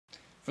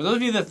For those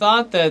of you that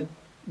thought that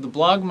the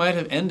blog might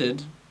have ended,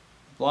 the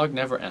blog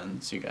never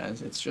ends, you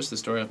guys. It's just the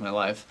story of my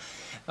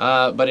life.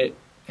 But it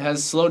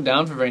has slowed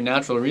down for very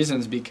natural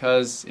reasons,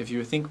 because if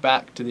you think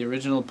back to the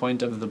original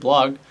point of the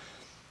blog,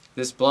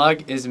 this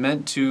blog is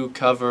meant to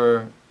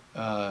cover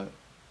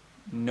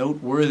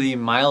noteworthy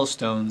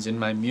milestones in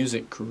my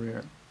music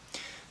career.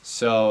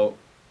 So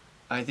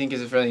I think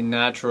it's a fairly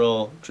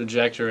natural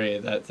trajectory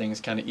that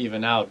things kind of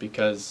even out,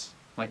 because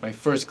like my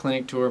first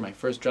clinic tour, my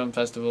first drum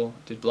festival,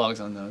 did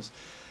blogs on those.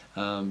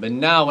 But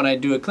now when I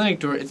do a clinic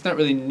tour, it's not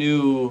really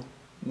new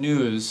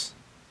news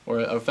or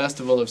a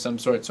festival of some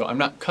sort, so I'm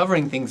not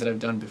covering things that I've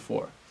done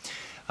before.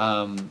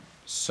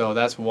 So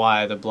that's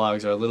why the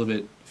blogs are a little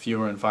bit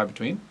fewer and far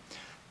between.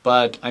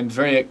 But I'm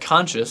very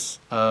conscious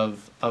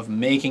of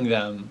making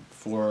them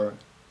for,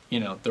 you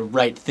know, the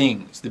right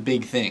things, the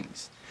big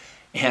things.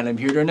 And I'm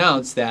here to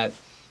announce that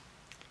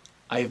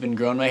I've been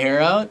growing my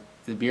hair out,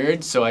 the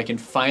beard, so I can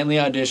finally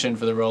audition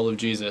for the role of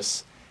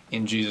Jesus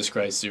in Jesus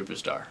Christ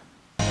Superstar.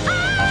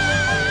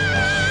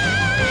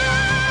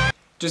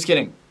 Just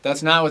kidding.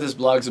 That's not what this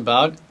blog's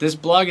about. This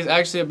blog is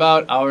actually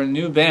about our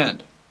new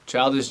band,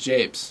 Childish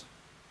Japes.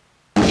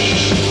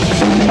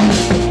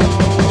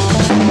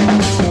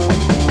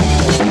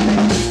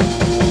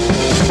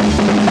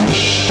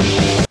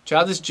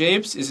 Childish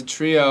Japes is a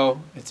trio.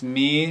 It's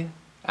me,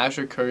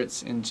 Asher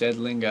Kurtz, and Jed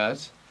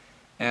Lingat,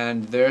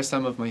 and they're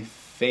some of my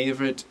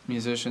favorite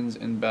musicians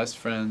and best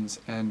friends,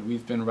 and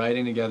we've been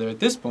writing together.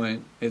 At this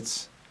point,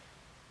 it's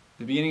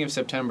the beginning of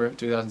September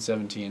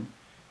 2017.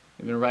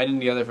 We've been writing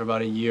together for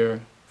about a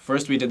year.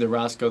 First we did the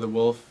Roscoe the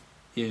Wolf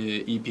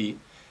EP,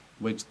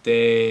 which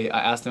I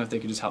asked them if they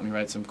could just help me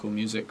write some cool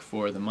music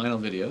for the Minel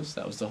videos.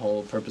 That was the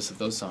whole purpose of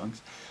those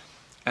songs.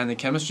 And the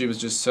chemistry was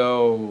just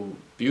so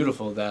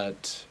beautiful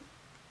that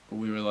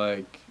we were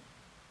like,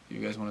 you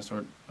guys want to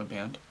start a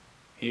band?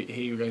 Hey,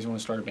 you guys want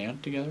to start a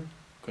band together?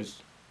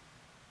 Because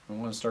we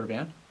want to start a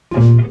band?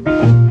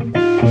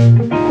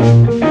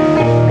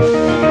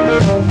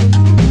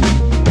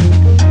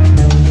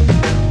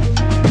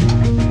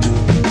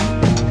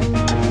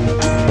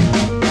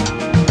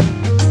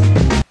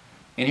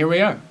 And here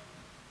we are.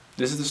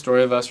 This is the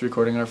story of us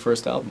recording our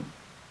first album.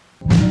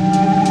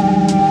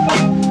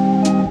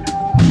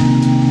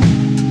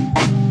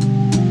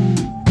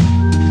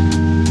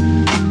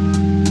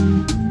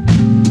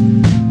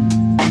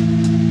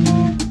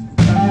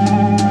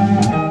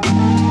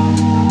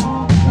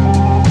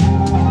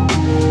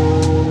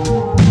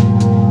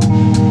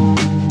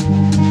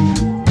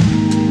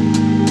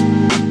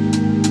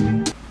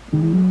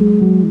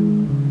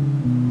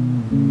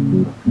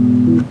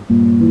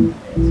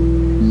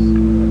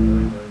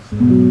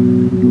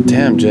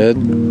 Damn, Jed.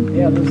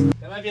 Yeah,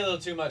 that might be a little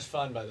too much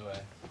fun, by the way.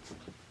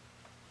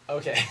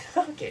 Okay,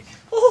 okay,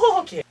 oh,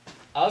 okay.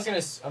 I'm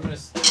gonna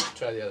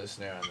try the other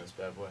snare on this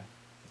bad boy.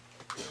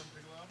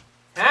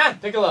 Ah,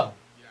 piccolo.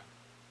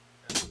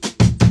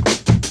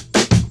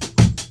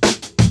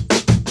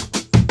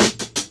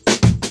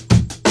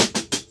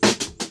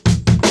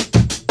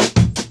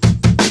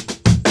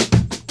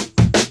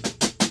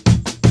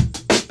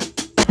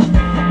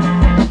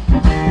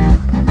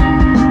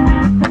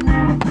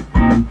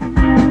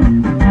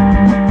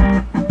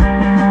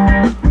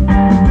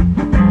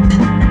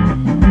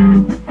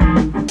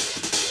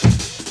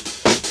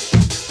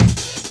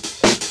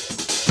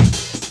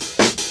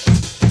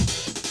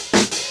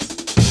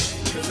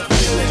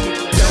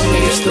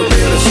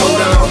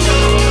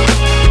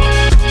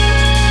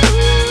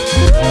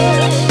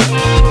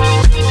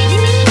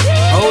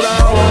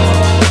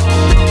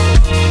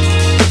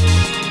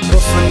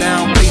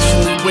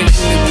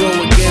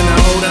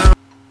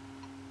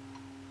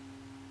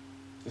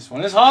 This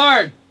one is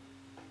hard.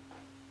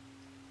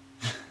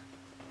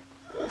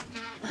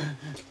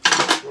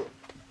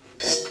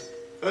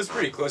 That was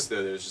pretty close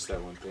though, there was just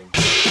that one thing.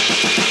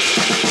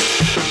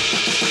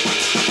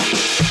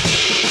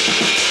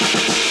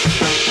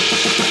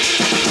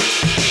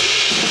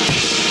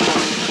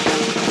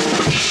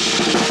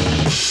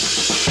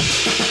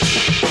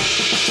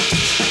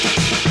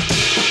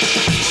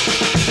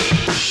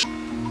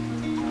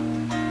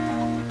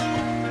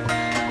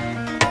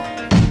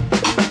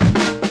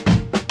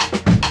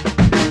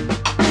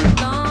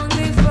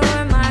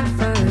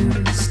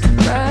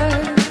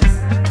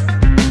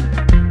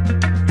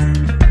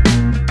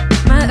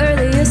 My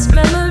earliest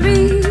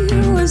memory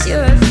was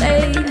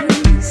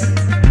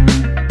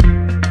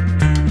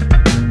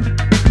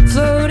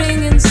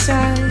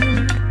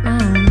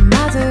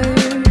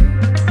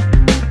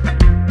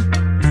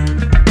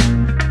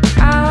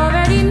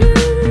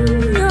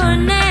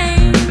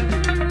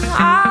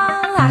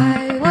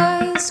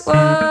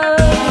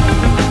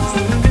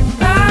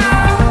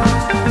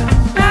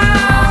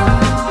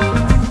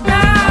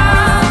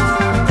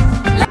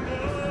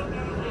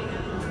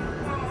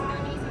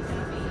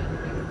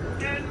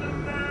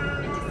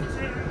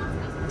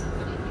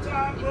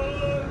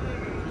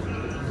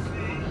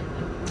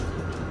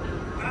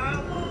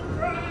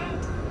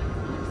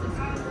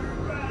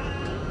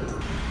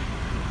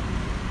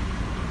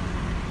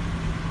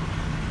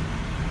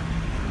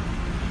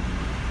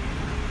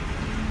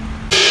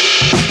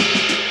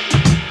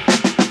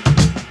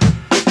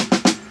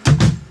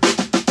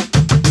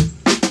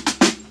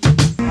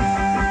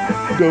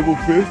double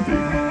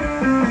fisting.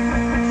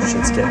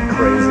 Shit's getting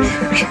crazy.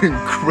 Getting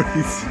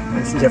crazy.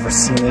 Have you ever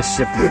seen this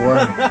shit before?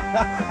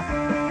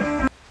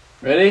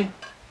 Ready?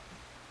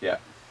 Yeah.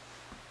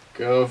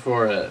 Go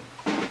for it.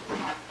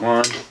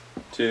 1,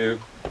 2,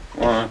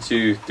 1,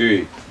 2,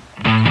 3.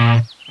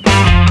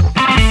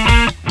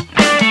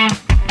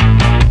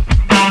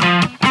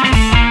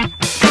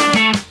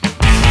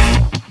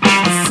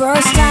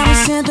 First time we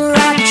sent the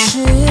rocket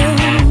ship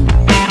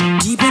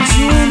deep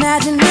into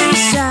imagination.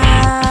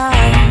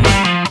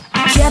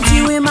 Kept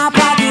you in my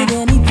pocket,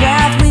 any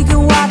path we could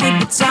walk it,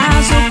 but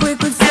time so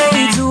quickly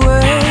fades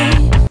away.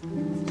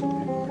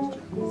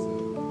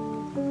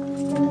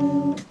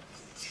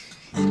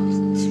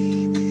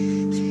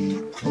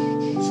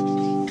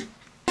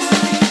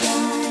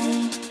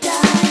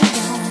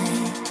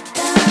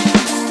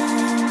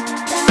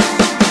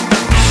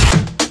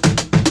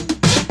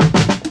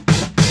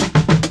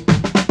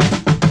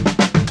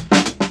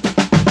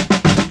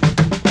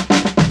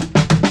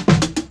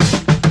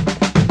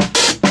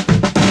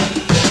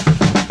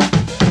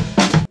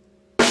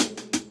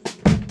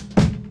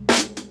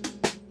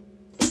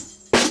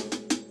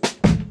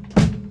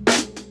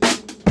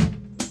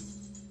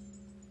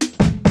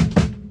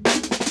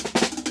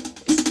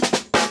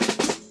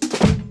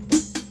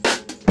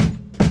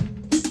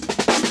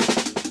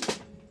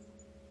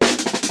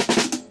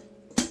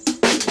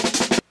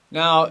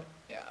 Now,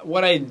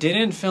 what I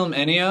didn't film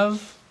any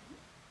of,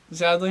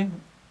 sadly,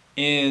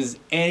 is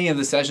any of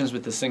the sessions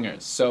with the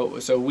singers.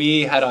 So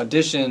we had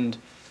auditioned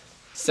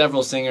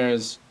several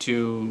singers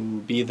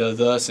to be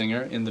the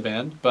singer in the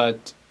band,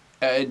 but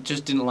it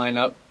just didn't line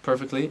up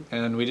perfectly,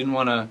 and we didn't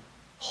want to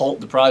halt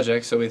the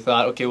project, so we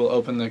thought, okay, we'll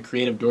open the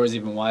creative doors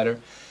even wider,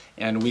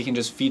 and we can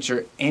just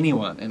feature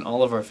anyone and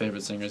all of our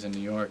favorite singers in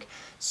New York.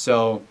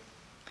 So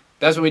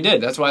that's what we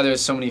did. That's why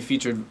there's so many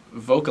featured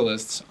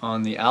vocalists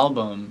on the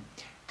album.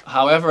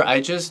 However,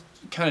 I just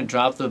kind of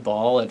dropped the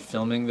ball at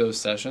filming those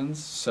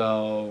sessions,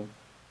 so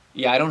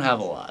yeah, I don't have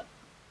a lot.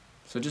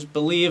 So just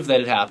believe that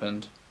it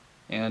happened,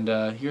 and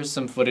here's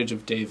some footage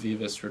of Dave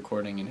Vivas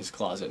recording in his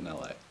closet in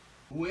LA.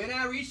 When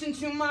I reached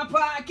into my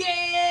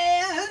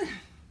pocket,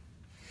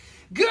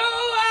 go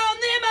on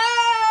them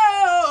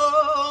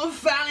all,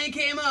 finally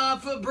came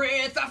up for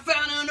breath. I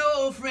found an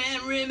old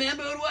friend,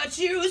 remembered what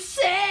you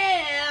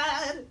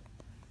said.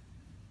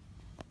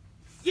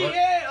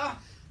 Yeah.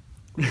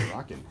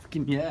 Rocking.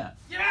 Fucking yeah.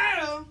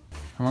 Yeah.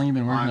 How long you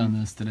been working on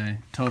this today?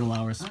 Total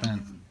hours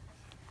spent.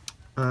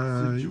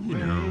 You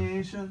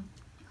know.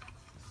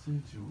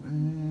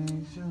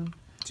 Situation.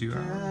 2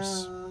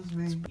 hours.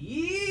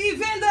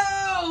 Even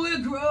though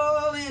we're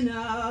growing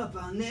up,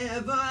 I'll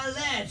never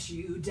let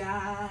you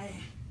die.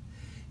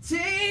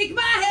 Take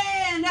my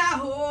hand, I'll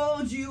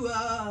hold you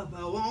up,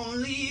 I won't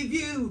leave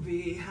you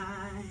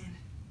behind.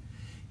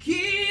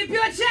 Keep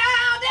your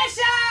childish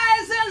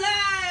eyes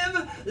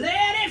alive,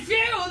 let it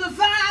fuel the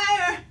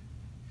fire.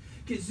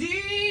 'Cause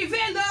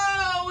even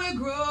though we're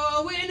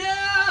growing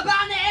up,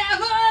 I'll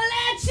never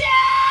let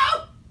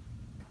you.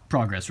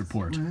 Progress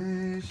report.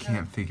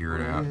 Can't figure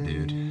it out,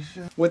 dude.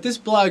 What this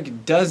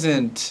blog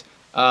doesn't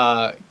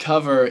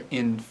cover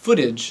in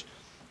footage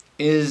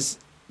is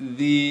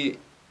the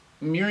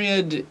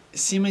myriad,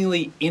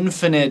 seemingly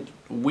infinite,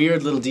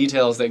 weird little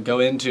details that go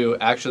into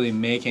actually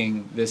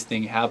making this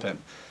thing happen.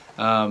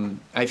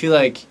 I feel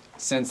like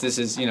since this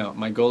is, you know,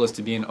 my goal is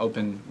to be an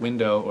open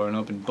window or an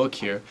open book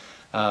here,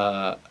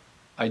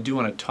 I do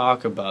want to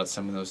talk about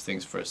some of those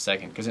things for a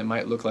second, because it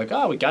might look like,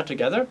 oh, we got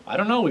together, I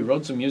don't know, we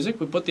wrote some music,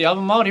 we put the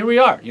album out, here we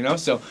are, you know?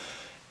 So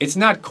it's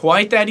not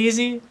quite that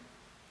easy.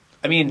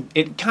 I mean,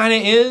 it kind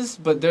of is,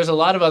 but there's a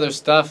lot of other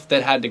stuff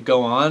that had to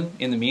go on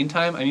in the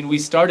meantime. I mean, we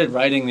started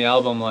writing the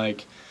album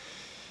like,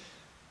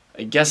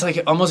 I guess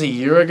like almost a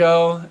year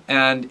ago,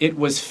 and it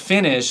was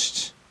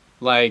finished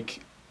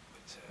like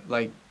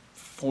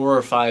 4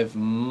 or 5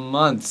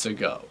 months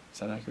ago. Is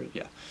that accurate?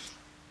 Yeah.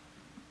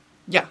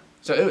 Yeah.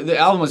 So the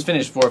album was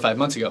finished 4 or 5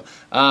 months ago.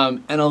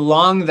 And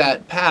along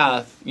that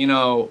path, you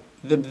know,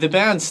 the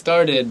band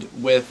started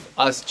with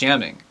us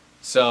jamming.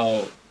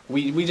 So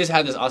we just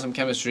had this awesome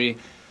chemistry.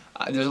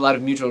 There's a lot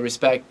of mutual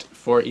respect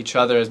for each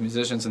other as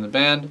musicians in the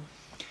band.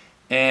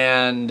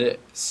 And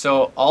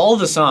so all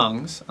the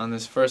songs on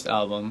this first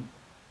album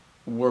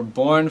were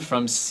born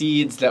from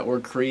seeds that were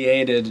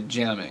created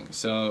jamming.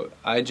 So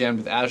I jammed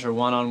with Asher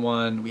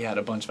one-on-one. We had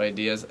a bunch of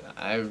ideas.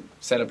 I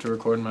set up to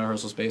record in my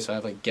rehearsal space, so I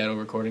have like ghetto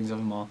recordings of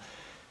them all,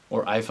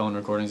 or iPhone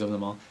recordings of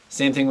them all.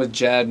 Same thing with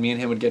Jed. Me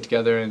and him would get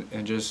together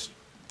and just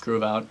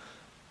groove out.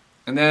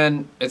 And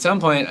then at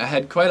some point I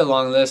had quite a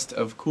long list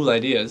of cool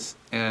ideas,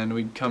 and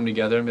we'd come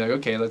together and be like,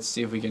 okay, let's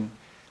see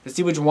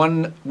which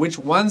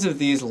ones of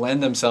these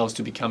lend themselves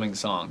to becoming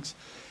songs.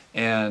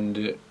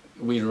 And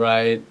we'd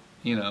write,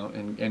 you know,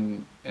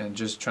 and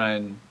just try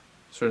and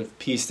sort of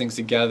piece things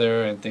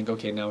together and think,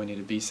 okay, now we need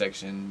a B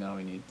section, now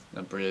we need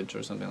a bridge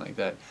or something like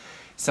that.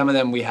 Some of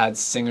them we had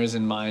singers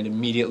in mind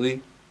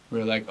immediately. We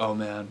were like, oh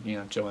man, you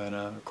know,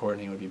 Joanna or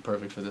Courtney would be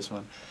perfect for this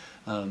one.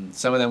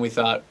 Some of them we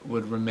thought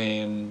would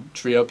remain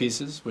trio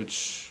pieces,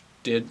 which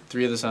did.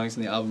 3 of the songs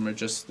in the album are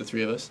just the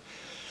 3 of us.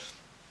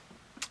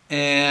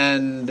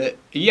 And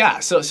yeah,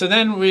 so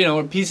then we,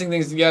 we're piecing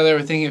things together.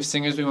 We're thinking of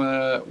singers we want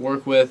to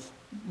work with.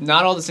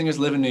 Not all the singers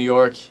live in New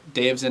York.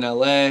 Dave's in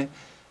LA.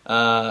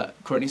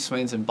 Courtney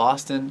Swain's in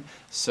Boston.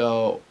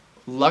 So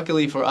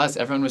luckily for us,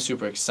 everyone was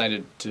super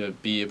excited to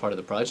be a part of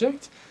the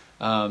project.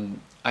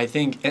 I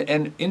think,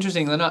 and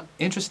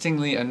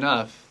interestingly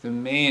enough, the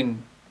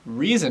main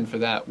reason for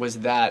that was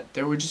that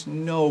there were just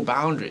no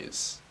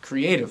boundaries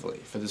creatively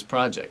for this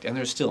project, and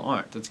there still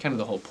aren't. That's kind of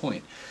the whole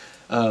point.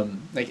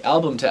 Like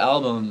album to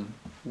album,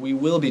 we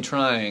will be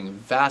trying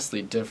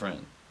vastly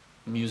different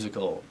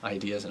musical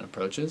ideas and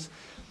approaches,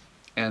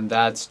 and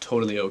that's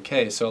totally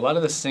okay. So a lot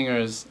of the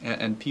singers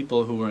and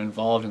people who were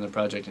involved in the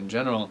project in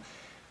general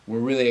were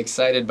really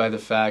excited by the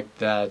fact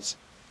that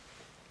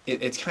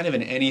it's kind of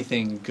an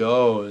anything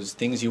goes,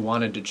 things you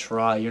wanted to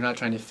try. You're not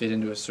trying to fit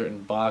into a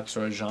certain box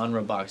or a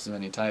genre box of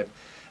any type.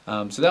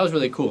 So that was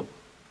really cool.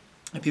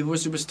 And people were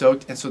super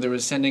stoked, and so they were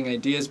sending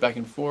ideas back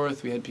and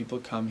forth. We had people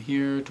come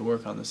here to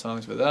work on the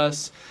songs with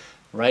us,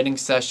 writing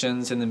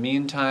sessions in the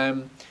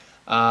meantime,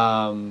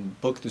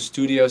 book the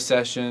studio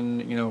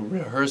session,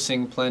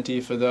 rehearsing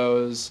plenty for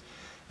those.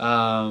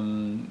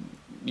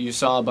 You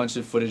saw a bunch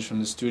of footage from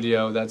the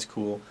studio, that's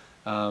cool.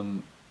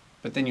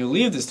 But then you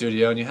leave the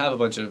studio and you have a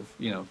bunch of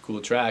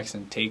cool tracks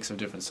and takes of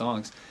different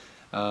songs.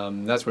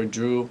 That's where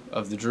Drew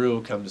of the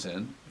Drew comes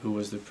in, who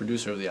was the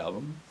producer of the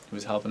album. He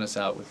was helping us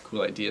out with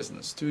cool ideas in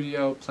the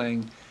studio,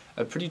 playing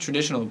a pretty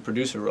traditional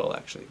producer role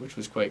actually, which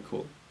was quite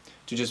cool.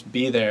 To just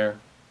be there,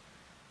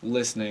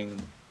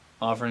 listening,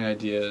 offering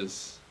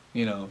ideas.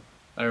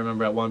 I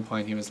remember at one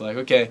point he was like,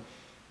 okay,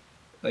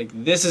 like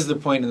this is the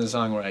point in the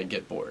song where I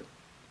get bored.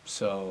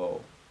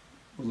 So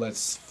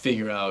let's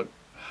figure out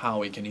how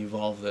we can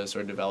evolve this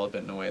or develop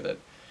it in a way that,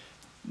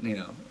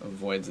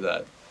 avoids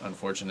that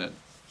unfortunate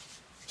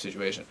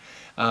situation.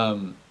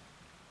 So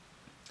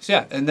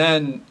yeah, and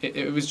then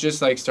it was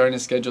just like starting to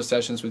schedule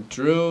sessions with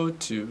Drew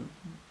to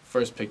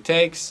first pick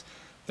takes.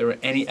 There were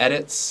any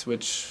edits,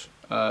 which,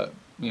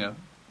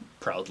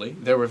 proudly,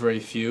 there were very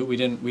few. We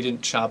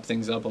didn't chop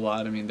things up a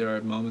lot. I mean, there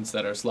are moments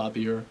that are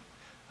sloppier.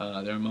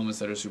 There are moments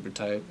that are super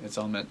tight. It's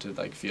all meant to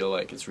feel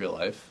like it's real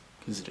life,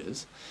 because it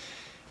is.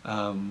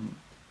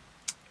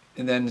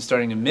 And then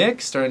starting to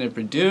mix, starting to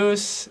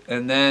produce,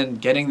 and then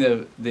getting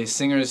the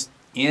singers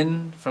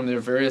in from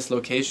their various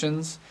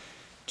locations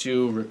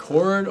to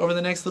record over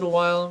the next little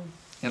while,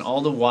 and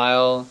all the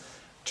while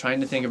trying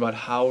to think about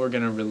how we're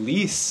going to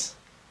release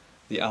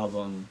the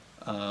album.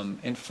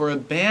 And for a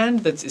band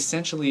that's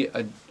essentially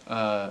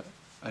a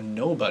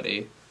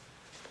nobody,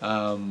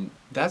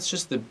 that's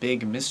just the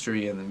big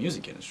mystery in the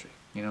music industry.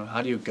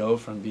 How do you go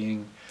from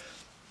being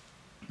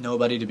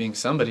nobody to being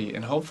somebody?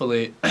 And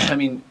hopefully,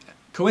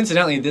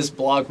 coincidentally, this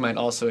blog might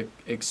also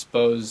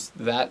expose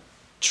that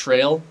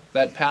trail,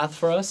 that path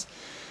for us,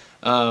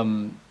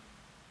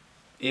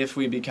 if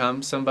we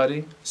become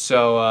somebody.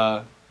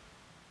 So,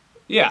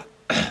 yeah.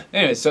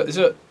 Anyway, so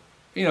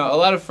a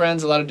lot of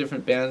friends, a lot of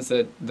different bands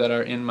that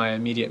are in my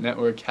immediate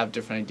network have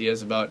different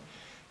ideas about,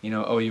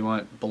 oh, you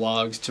want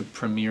blogs to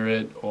premiere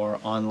it or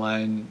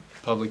online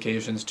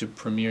publications to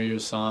premiere your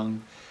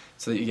song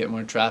so that you get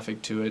more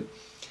traffic to it.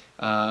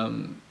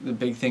 The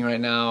big thing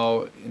right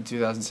now in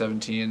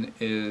 2017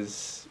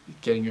 is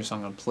getting your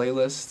song on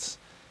playlists,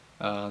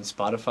 on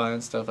Spotify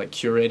and stuff, like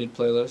curated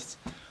playlists,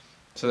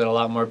 so that a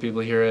lot more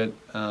people hear it.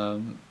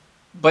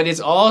 But it's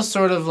all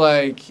sort of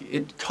like,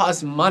 it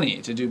costs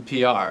money to do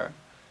PR,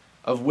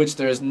 of which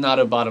there is not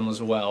a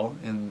bottomless well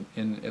in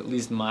at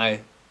least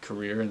my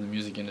career in the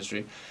music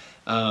industry.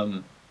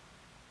 So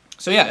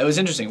yeah, it was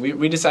interesting.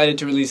 We decided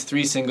to release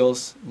 3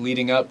 singles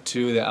leading up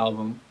to the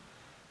album.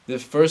 The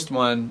first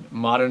one,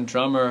 Modern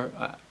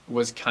Drummer,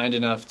 was kind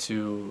enough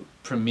to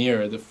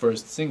premiere the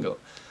first single,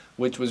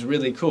 which was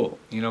really cool.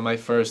 My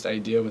first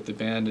idea with the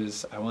band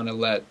is I want to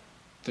let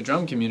the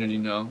drum community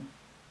know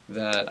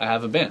that I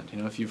have a band.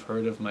 If you've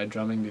heard of my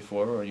drumming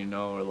before, or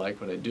or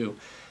like what I do,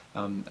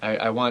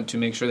 I want to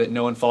make sure that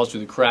no one falls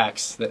through the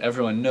cracks, that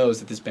everyone knows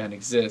that this band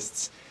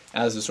exists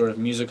as a sort of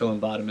musical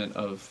embodiment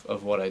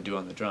of what I do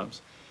on the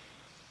drums.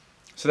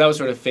 So that was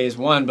sort of phase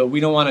 1, but we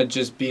don't want to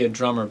just be a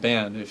drummer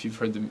band. If you've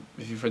heard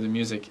the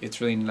music,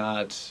 it's really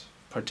not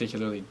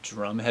particularly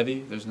drum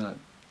heavy. There's not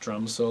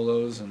drum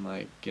solos and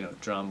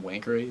drum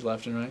wankery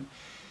left and right.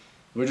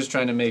 We're just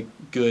trying to make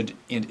good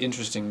and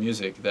interesting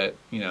music that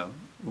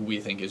we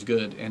think is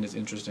good and is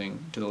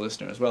interesting to the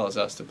listener as well as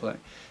us to play.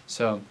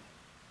 So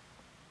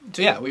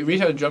yeah, we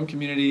reached out to the drum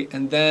community,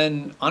 and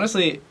then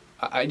honestly,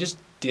 I just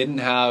didn't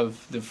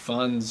have the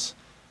funds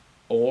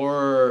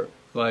or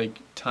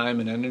time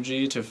and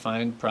energy to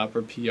find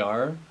proper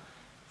PR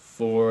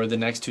for the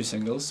next 2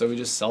 singles, so we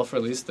just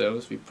self-released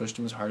those. We pushed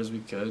them as hard as we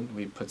could.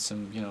 We put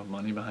some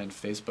money behind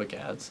Facebook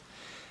ads,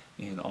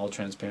 in all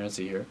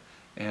transparency here,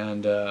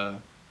 and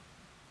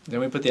then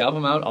we put the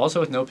album out also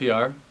with no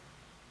PR,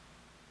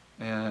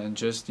 and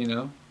just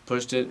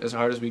pushed it as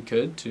hard as we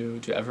could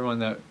to everyone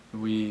that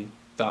we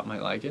thought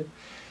might like it.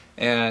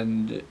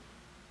 And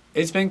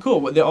it's been cool.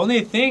 The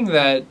only thing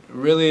that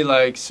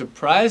really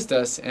surprised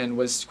us and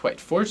was quite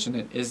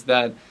fortunate is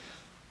that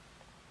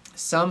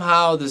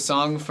somehow the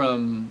song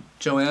from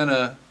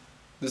Joanna,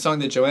 the song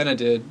that Joanna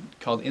did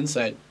called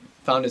Insight,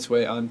 found its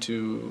way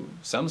onto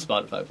some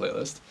Spotify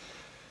playlist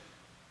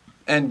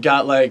and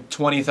got like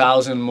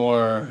 20,000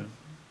 more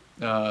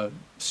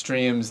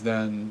streams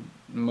than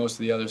most of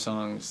the other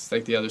songs,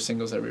 like the other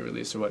singles that we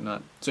released or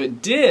whatnot. So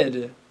it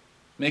did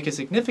make a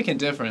significant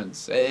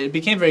difference. It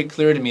became very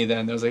clear to me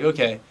then. I was like,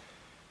 okay,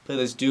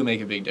 playlists do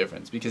make a big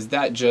difference, because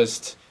that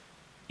just,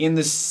 in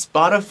the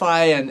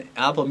Spotify and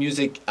Apple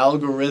Music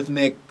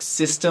algorithmic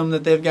system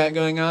that they've got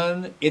going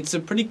on, it's a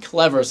pretty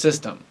clever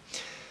system.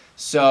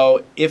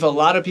 So if a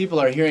lot of people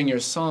are hearing your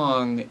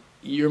song,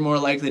 you're more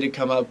likely to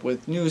come up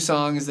with new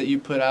songs that you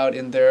put out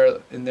in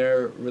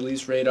their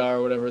release radar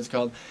or whatever it's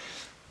called.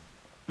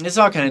 It's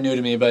all kind of new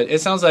to me, but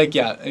it sounds like,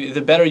 yeah,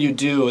 the better you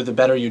do, the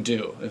better you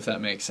do, if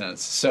that makes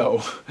sense.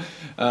 So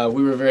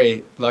we were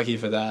very lucky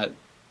for that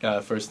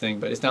first thing,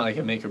 but it's not like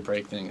a make or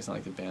break thing. It's not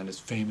like the band is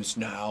famous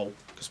now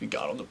because we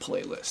got on the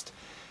playlist.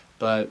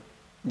 But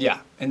yeah,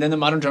 and then the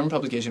Modern Drummer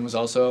publication was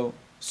also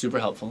super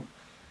helpful,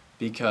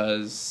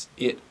 because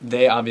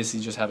they obviously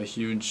just have a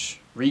huge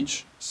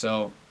reach.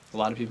 So a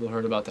lot of people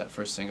heard about that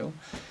first single.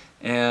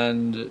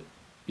 And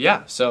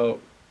yeah, so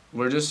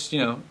we're just,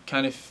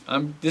 kind of,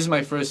 this is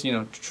my first,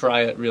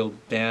 try at real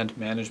band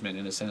management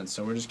in a sense.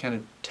 So we're just kind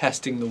of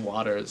testing the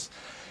waters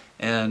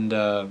and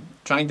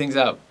trying things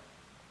out.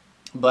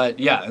 But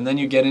yeah, and then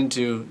you get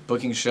into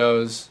booking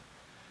shows,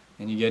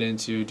 and you get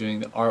into doing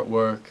the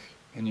artwork,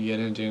 and you get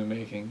into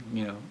making,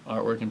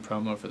 artwork and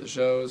promo for the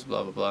shows,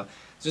 blah, blah, blah.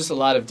 It's just a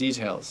lot of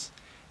details.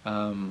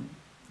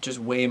 Just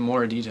way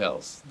more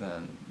details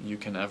than you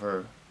can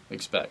ever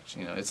expect.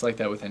 It's like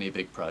that with any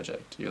big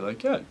project. You're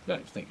like, yeah, I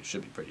think it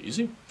should be pretty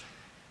easy.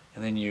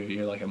 And then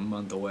you're like a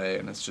month away,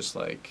 and it's just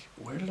like,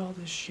 where did all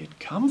this shit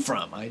come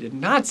from? I did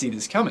not see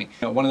this coming.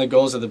 One of the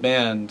goals of the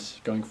band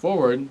going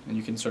forward, and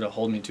you can sort of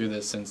hold me to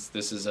this since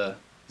this is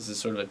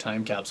sort of a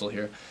time capsule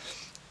here,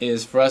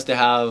 is for us to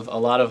have a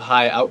lot of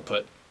high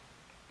output.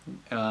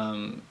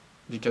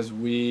 Because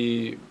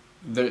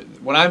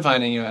what I'm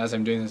finding, as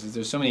I'm doing this, is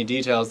there's so many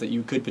details that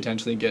you could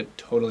potentially get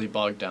totally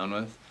bogged down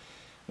with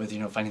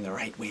finding the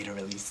right way to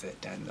release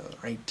it and the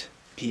right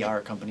PR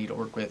company to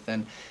work with.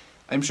 And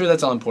I'm sure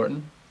that's all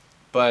important,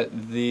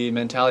 but the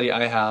mentality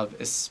I have,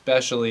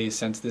 especially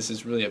since this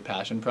is really a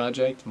passion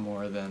project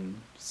more than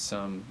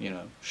some,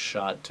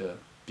 shot to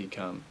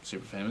become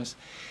super famous,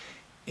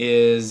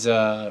 is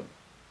that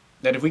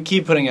if we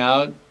keep putting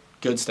out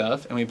good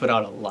stuff, and we put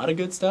out a lot of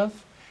good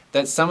stuff,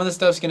 that some of the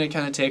stuff's going to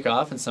kind of take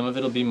off, and some of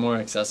it will be more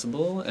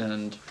accessible,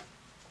 and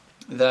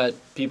that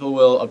people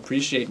will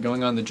appreciate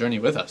going on the journey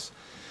with us.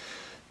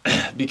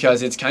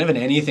 Because it's kind of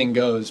an anything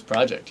goes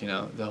project,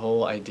 The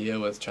whole idea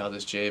with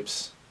Childish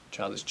Japes,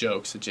 Childish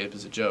Jokes, a jape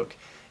is a joke,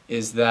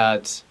 is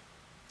that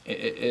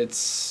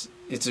it's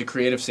a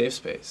creative safe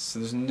space. So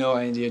there's no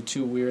idea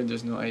too weird,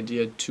 there's no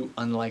idea too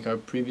unlike our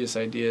previous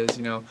ideas,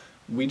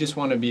 We just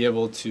want to be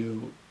able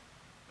to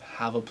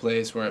have a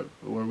place where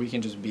we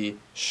can just be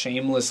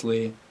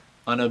shamelessly,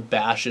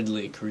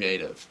 unabashedly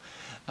creative.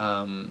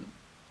 And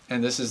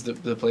this is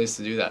the place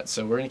to do that.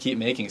 So we're going to keep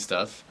making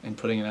stuff and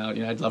putting it out.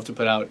 I'd love to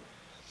put out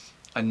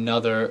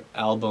another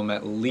album,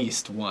 at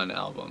least one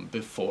album,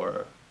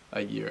 before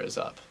a year is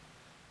up.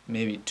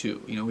 Maybe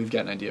two. We've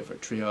got an idea for a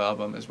trio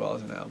album as well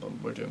as an album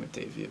we're doing with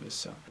Dave Vivas.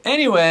 So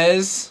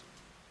anyways,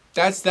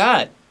 that's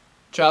that.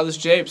 Childish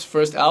Japes,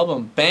 first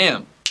album.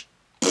 Bam!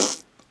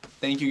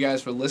 Thank you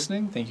guys for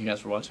listening. Thank you guys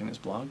for watching this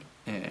blog.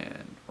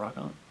 And rock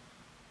on.